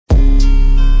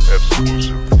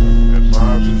Exclusive.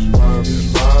 Modest when you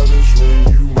modest. When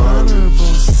you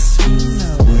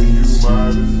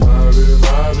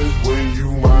modest when you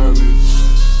modest.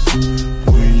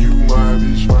 When you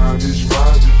modest when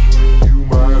you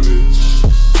modest.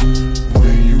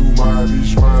 When you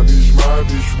modest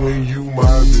when you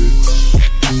modest.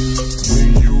 When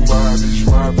you modest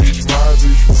when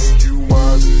you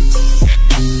modest.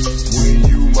 When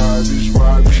you modest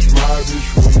when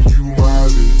you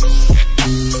modest.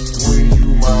 When you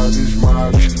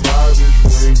modest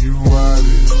when you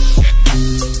modest.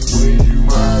 When you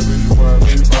modest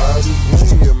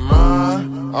when you're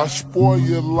mine, I spoil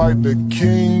you like the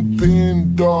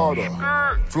kingpin daughter.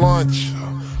 Flaunt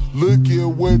you, look at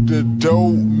what the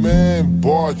dope man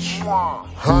bought you.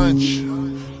 Hunch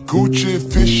Gucci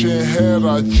fishing hat,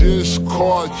 I just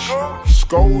caught you.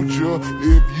 Scold you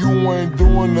if you ain't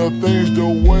doing the things the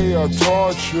way I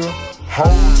taught you.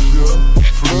 Hold you,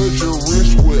 flood your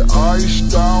wrist with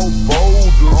iced out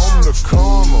boulders. I'm the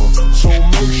corner, so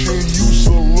make sure you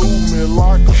salute me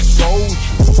like a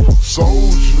soldier.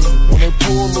 Soldier, when they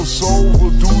pull us over,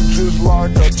 do just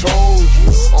like I told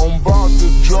you. I'm about to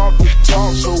drop the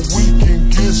top so we can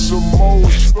get some more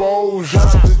exposure.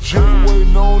 Got the jet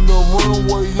waiting on the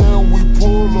runway and we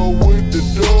pull her with the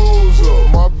doors up.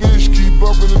 My bitch keep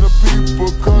bumping in the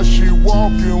people cause she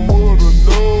walking with her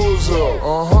nose up.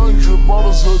 100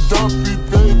 bottles of Dumpy,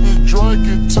 baby, drink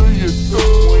it till you throw.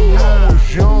 When I was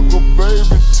younger,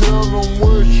 baby, tell them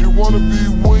what you wanna be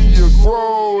when you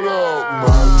grow up.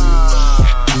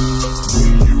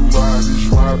 When you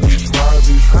modest, when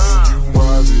you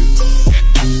modest.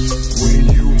 When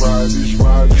you modest,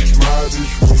 when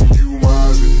you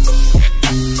modest.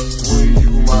 When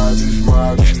you modest,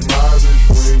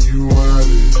 when you modest. When you modest, when you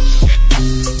modest.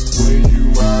 When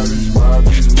you modest,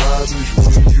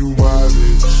 when you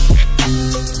modest.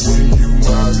 When you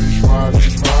modest, when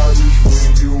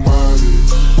you modest.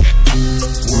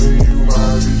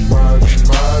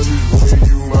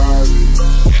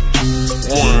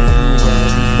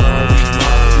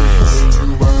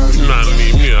 Now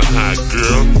need me a hot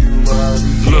girl.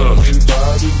 Look,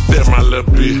 that my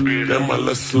little bitch, that my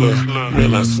little slut.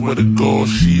 Man, I swear to God,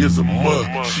 she is a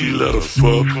mutt. She let her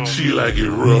fuck, she like it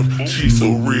rough. She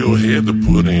so real, had to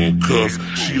put her in cuffs.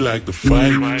 She like to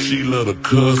fight, she love to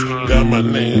cuss. Got my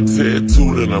name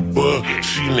tattooed in her butt.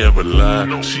 She never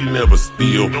lied, she never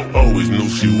steal. Always knew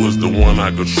she was the one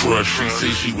I could trust. She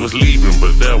said she was leaving,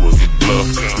 but that was a bluff.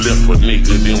 Left a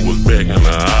nigga, then was back in an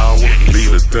hour.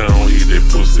 Leave her down, eat that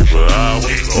pussy for hours.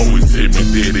 Always tell me,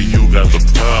 daddy, you got the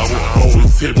power.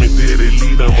 Always tell me, daddy,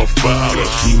 lead, I'm a father.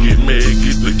 She get mad,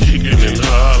 get the kicking and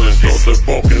hollering. Start to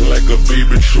barking like a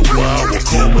baby chihuahua.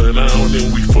 Calm her down,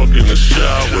 then we fuck in the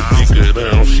shower. Dick her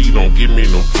down, she don't give me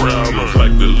no problems.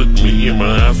 Like to look me in my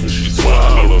eyes when she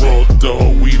swallow. Raw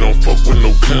dog, we don't fuck with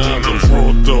no condoms.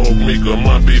 Raw dog, make her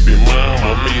my baby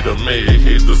mama. Made her mad,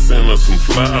 had to send her some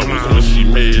flowers. When she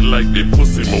mad like that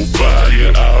pussy more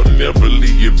fire. I'll never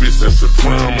leave your bitch, that's a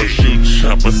promise. Shoot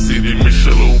Chopper City,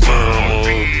 Michelle Obama.